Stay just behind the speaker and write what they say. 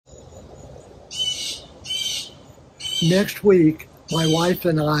Next week, my wife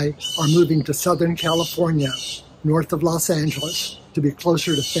and I are moving to Southern California, north of Los Angeles, to be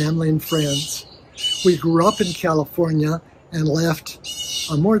closer to family and friends. We grew up in California and left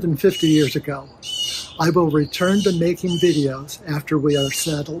more than 50 years ago. I will return to making videos after we are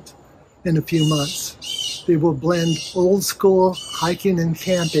settled in a few months. They will blend old school hiking and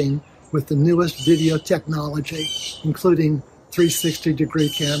camping with the newest video technology, including 360-degree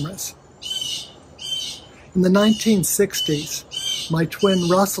cameras. In the 1960s, my twin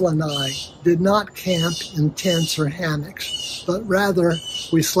Russell and I did not camp in tents or hammocks, but rather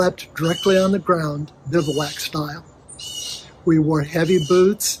we slept directly on the ground, bivouac style. We wore heavy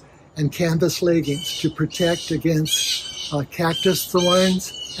boots and canvas leggings to protect against cactus,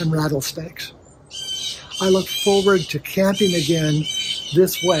 thorns, and rattlesnakes. I look forward to camping again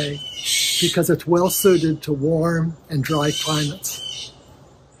this way because it's well suited to warm and dry climates.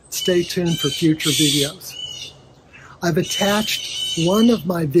 Stay tuned for future videos. I've attached one of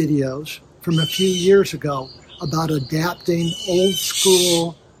my videos from a few years ago about adapting old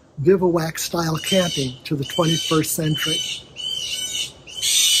school bivouac style camping to the 21st century.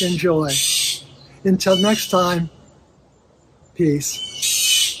 Enjoy. Until next time, peace.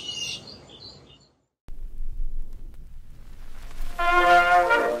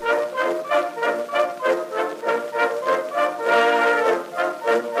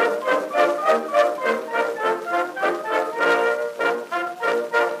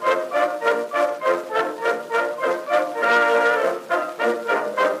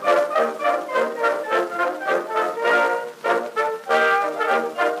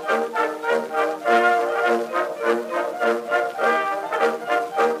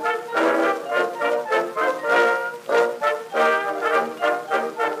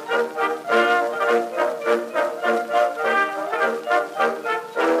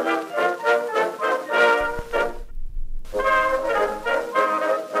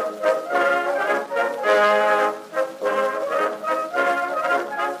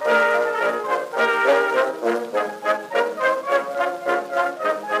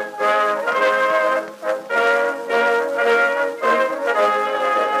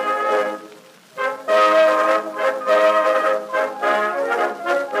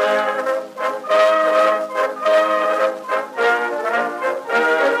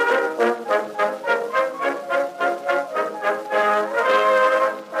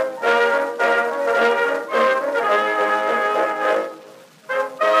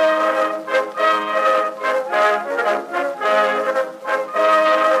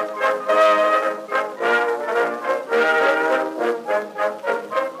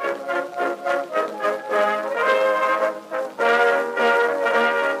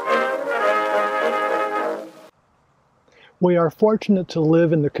 We are fortunate to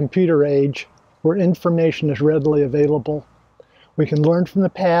live in the computer age where information is readily available. We can learn from the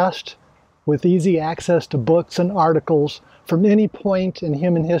past with easy access to books and articles from any point in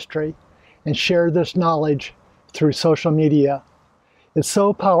human history and share this knowledge through social media. It's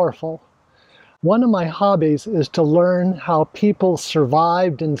so powerful. One of my hobbies is to learn how people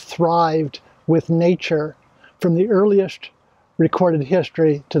survived and thrived with nature from the earliest recorded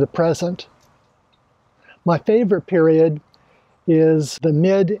history to the present. My favorite period is the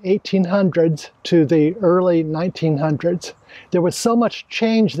mid-1800s to the early 1900s. There was so much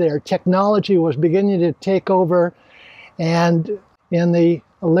change there. Technology was beginning to take over, and in the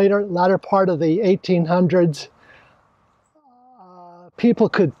latter part of the 1800s, people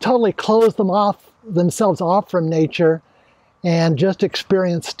could totally close themselves off from nature and just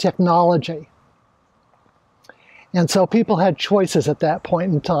experience technology. And so people had choices at that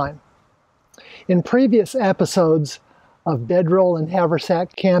point in time. In previous episodes of bedroll and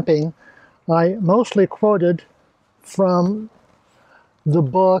haversack camping, I mostly quoted from the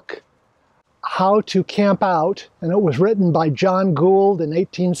book How to Camp Out, and it was written by John Gould in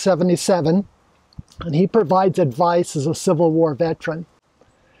 1877, and he provides advice as a Civil War veteran.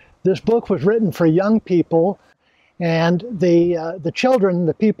 This book was written for young people, and the children,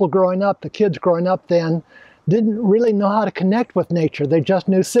 the people growing up, the kids growing up then, didn't really know how to connect with nature. They just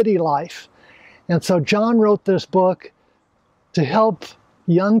knew city life. And so John wrote this book to help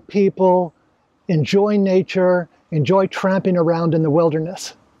young people enjoy nature, enjoy tramping around in the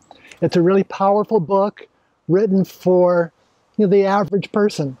wilderness. It's a really powerful book written for the average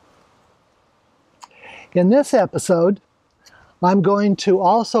person. In this episode, I'm going to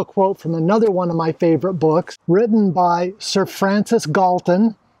also quote from another one of my favorite books, written by Sir Francis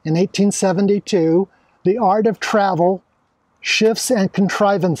Galton in 1872, The Art of Travel, Shifts and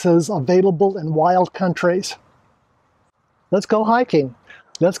Contrivances Available in Wild Countries. Let's go hiking.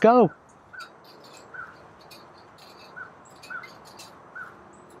 Let's go.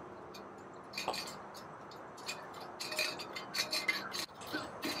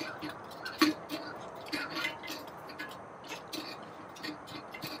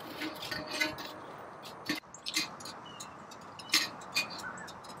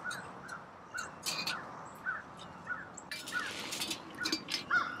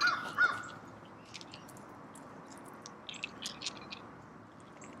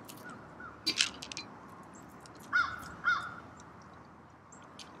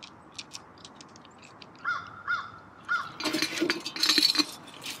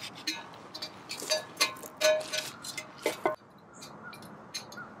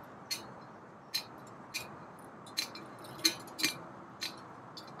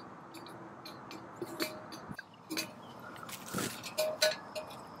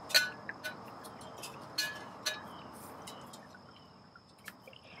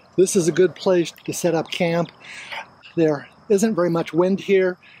 This is a good place to set up camp. There isn't very much wind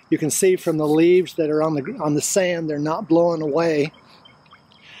here. You can see from the leaves that are on the sand, they're not blowing away.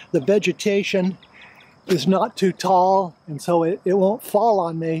 The vegetation is not too tall, and so it won't fall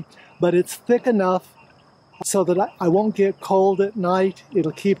on me, but it's thick enough so that I won't get cold at night.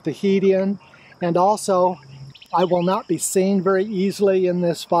 It'll keep the heat in, and also I will not be seen very easily in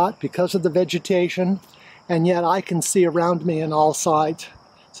this spot because of the vegetation, and yet I can see around me on all sides.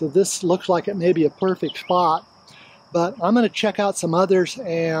 So this looks like it may be a perfect spot, but I'm going to check out some others,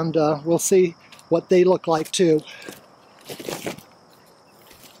 and we'll see what they look like too.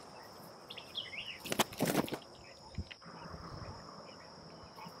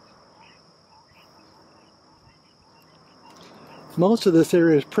 Most of this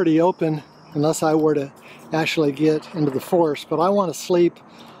area is pretty open unless I were to actually get into the forest, but I want to sleep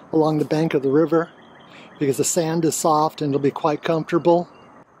along the bank of the river because the sand is soft and it'll be quite comfortable.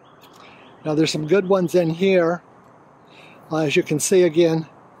 Now there's some good ones in here. As you can see again,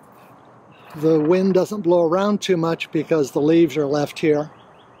 the wind doesn't blow around too much because the leaves are left here.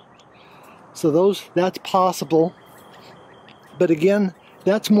 So that's possible. But again,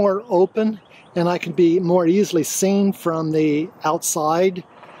 that's more open and I can be more easily seen from the outside.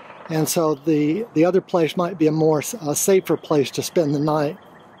 And so the other place might be a safer place to spend the night.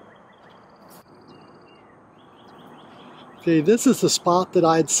 Okay, this is the spot that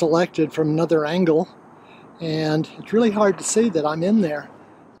I had selected from another angle, and it's really hard to see that I'm in there.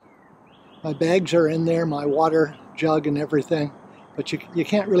 My bags are in there, my water jug and everything, but you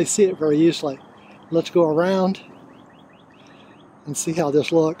can't really see it very easily. Let's go around and see how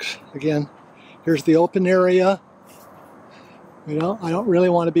this looks. Again, here's the open area. I don't really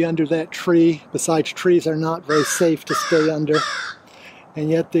want to be under that tree. Besides, trees are not very safe to stay under.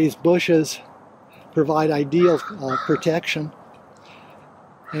 And yet these bushes provide ideal protection.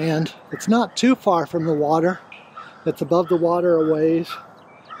 And it's not too far from the water. It's above the water a ways.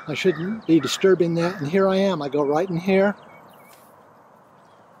 I shouldn't be disturbing that. And here I am. I go right in here.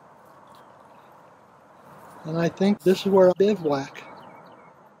 And I think this is where I bivouac.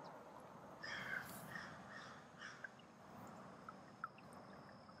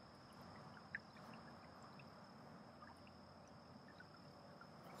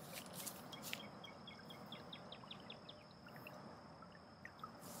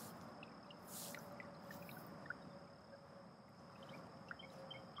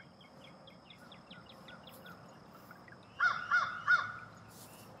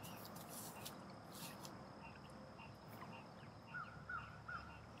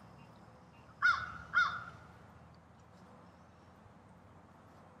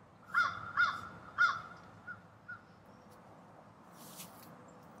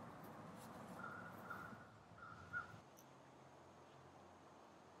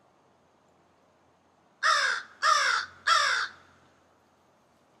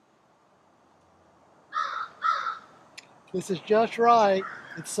 This is just right.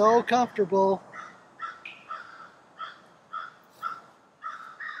 It's so comfortable.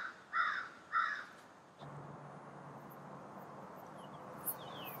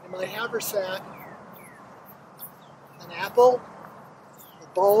 In my haversack, an apple, a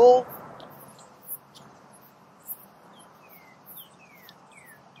bowl,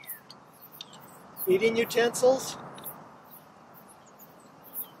 eating utensils,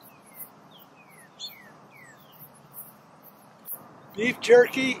 beef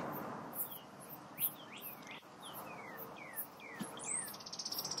jerky,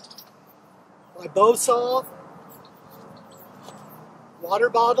 my bow saw, water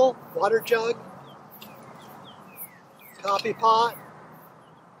bottle, water jug, coffee pot,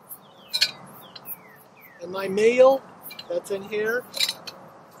 and my meal, that's in here.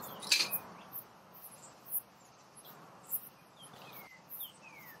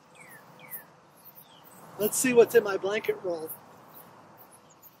 Let's see what's in my blanket roll.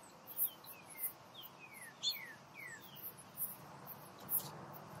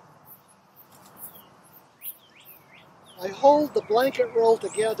 I hold the blanket roll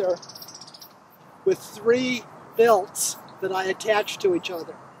together with 3 belts that I attach to each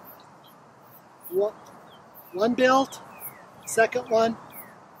other. One belt, second one,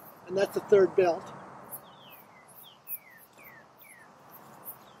 and that's the third belt.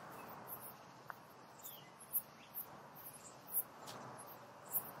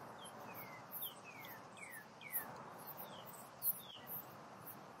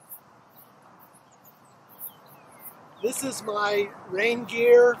 This is my rain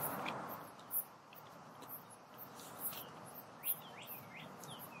gear.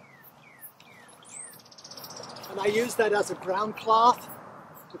 And I use that as a ground cloth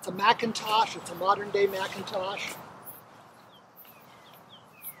It's a Macintosh. It's a modern day Macintosh.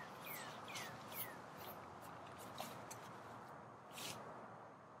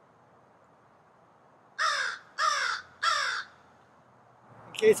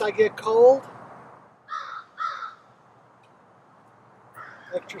 In case I get cold.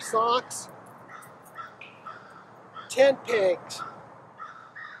 Extra socks. Tent pegs.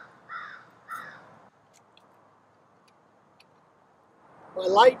 My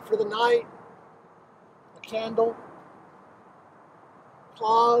light for the night. A candle.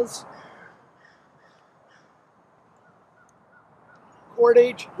 Claws.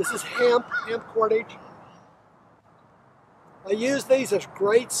 Cordage. This is hemp cordage. I use these as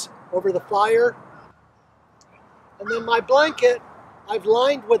grates over the fire. And then my blanket, I've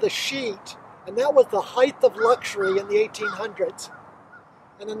lined with a sheet, and that was the height of luxury in the 1800s.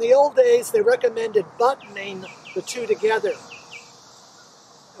 And in the old days, they recommended buttoning the two together.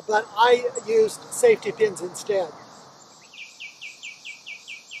 But I used safety pins instead.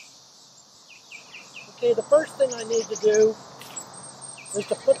 Okay, the first thing I need to do is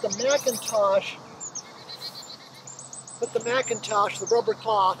to put the Macintosh, the rubber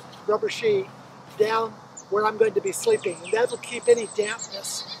cloth, rubber sheet, down where I'm going to be sleeping. And that will keep any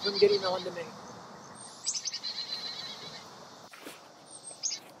dampness from getting onto me.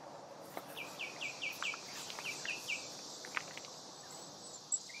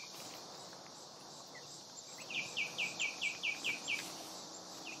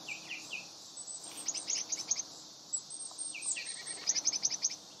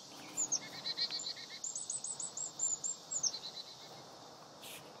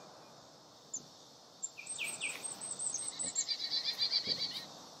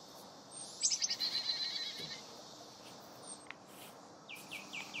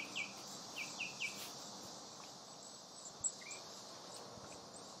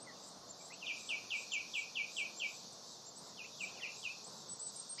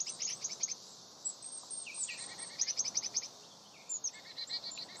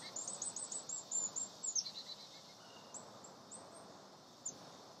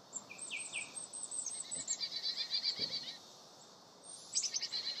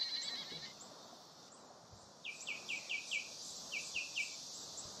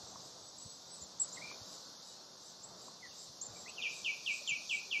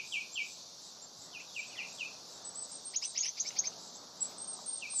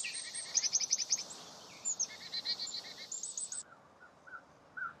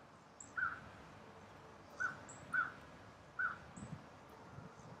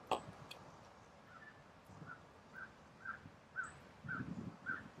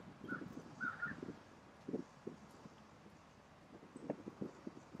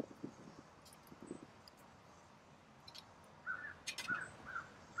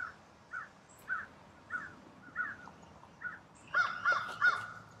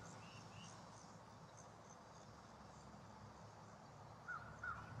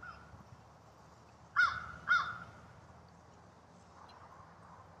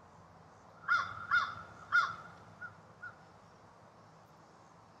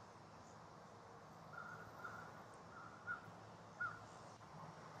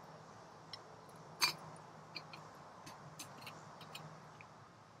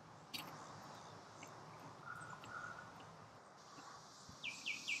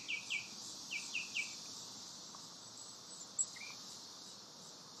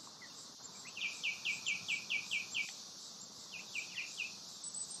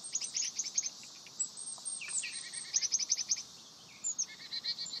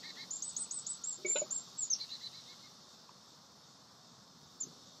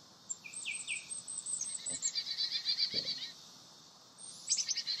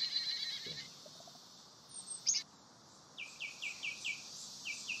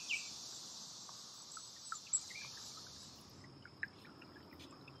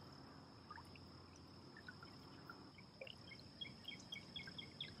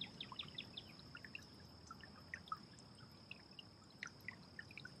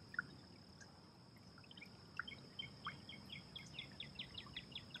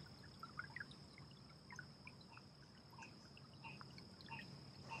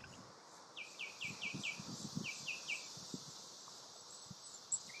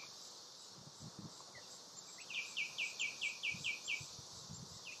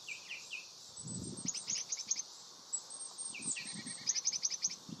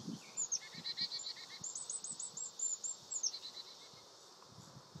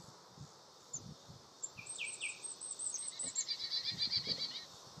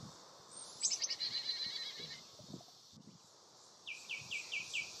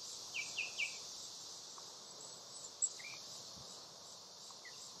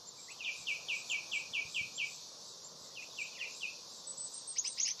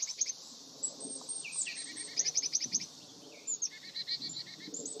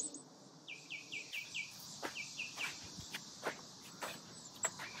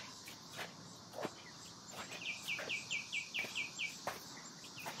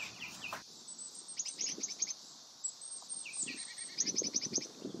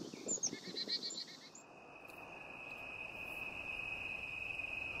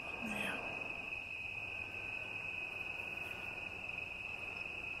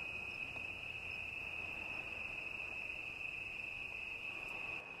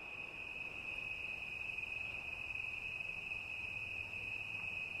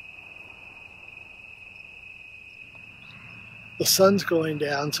 The sun's going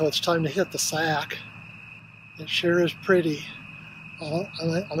down, so it's time to hit the sack. It sure is pretty. I'm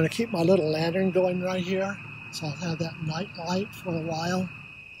going to keep my little lantern going right here, so I'll have that night light for a while.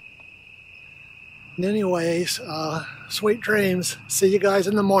 And anyways, sweet dreams. See you guys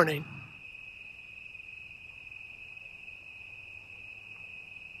in the morning.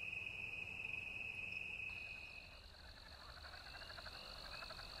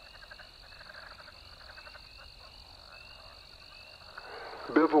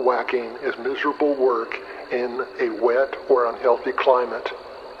 Bivouacking is miserable work in a wet or unhealthy climate,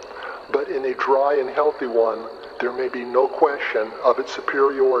 but in a dry and healthy one, there may be no question of its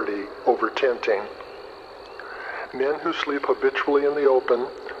superiority over tenting. Men who sleep habitually in the open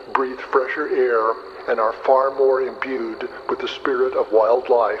breathe fresher air and are far more imbued with the spirit of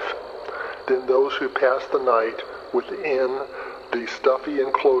wildlife than those who pass the night within the stuffy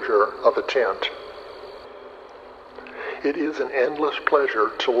enclosure of a tent. It is an endless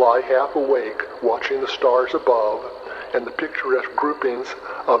pleasure to lie half awake watching the stars above and the picturesque groupings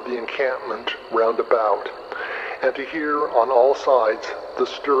of the encampment round about, and to hear on all sides the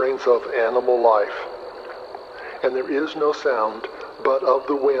stirrings of animal life. And there is no sound but of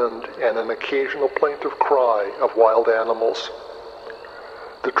the wind and an occasional plaintive cry of wild animals.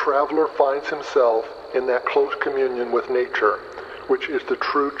 The traveler finds himself in that close communion with nature, which is the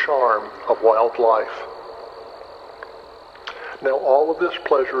true charm of wild life. Now all of this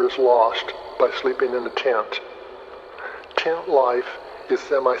pleasure is lost by sleeping in a tent. Tent life is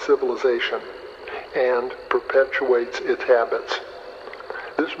semi-civilization and perpetuates its habits.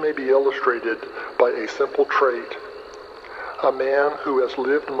 This may be illustrated by a simple trait. A man who has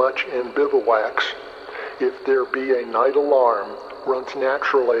lived much in bivouacs, if there be a night alarm, runs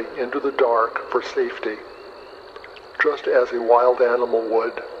naturally into the dark for safety, just as a wild animal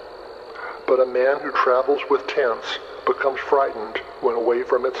would. But a man who travels with tents becomes frightened when away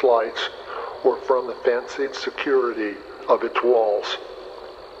from its lights or from the fancied security of its walls.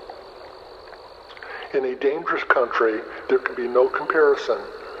 In a dangerous country, there can be no comparison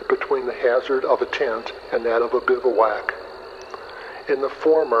between the hazard of a tent and that of a bivouac. In the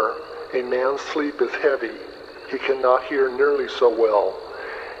former, a man's sleep is heavy. He cannot hear nearly so well.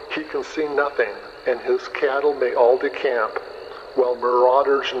 He can see nothing, and his cattle may all decamp, while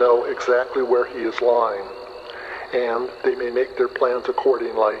marauders know exactly where he is lying, and they may make their plans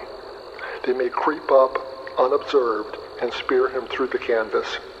accordingly. They may creep up unobserved and spear him through the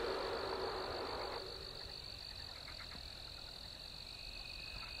canvas.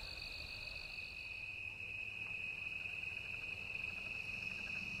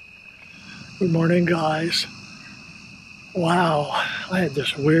 Good morning, guys. Wow, I had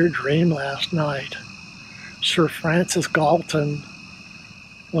this weird dream last night. Sir Francis Galton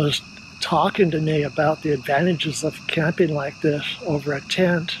was talking to me about the advantages of camping like this over a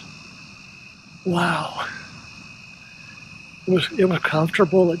tent. Wow. It was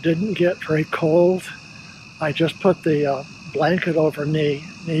comfortable. It didn't get very cold. I just put the blanket over me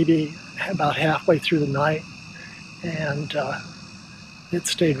maybe about halfway through the night, and it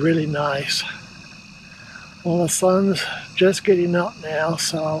stayed really nice. Well, the sun's just getting up now,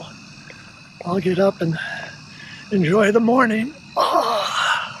 so I'll get up and enjoy the morning.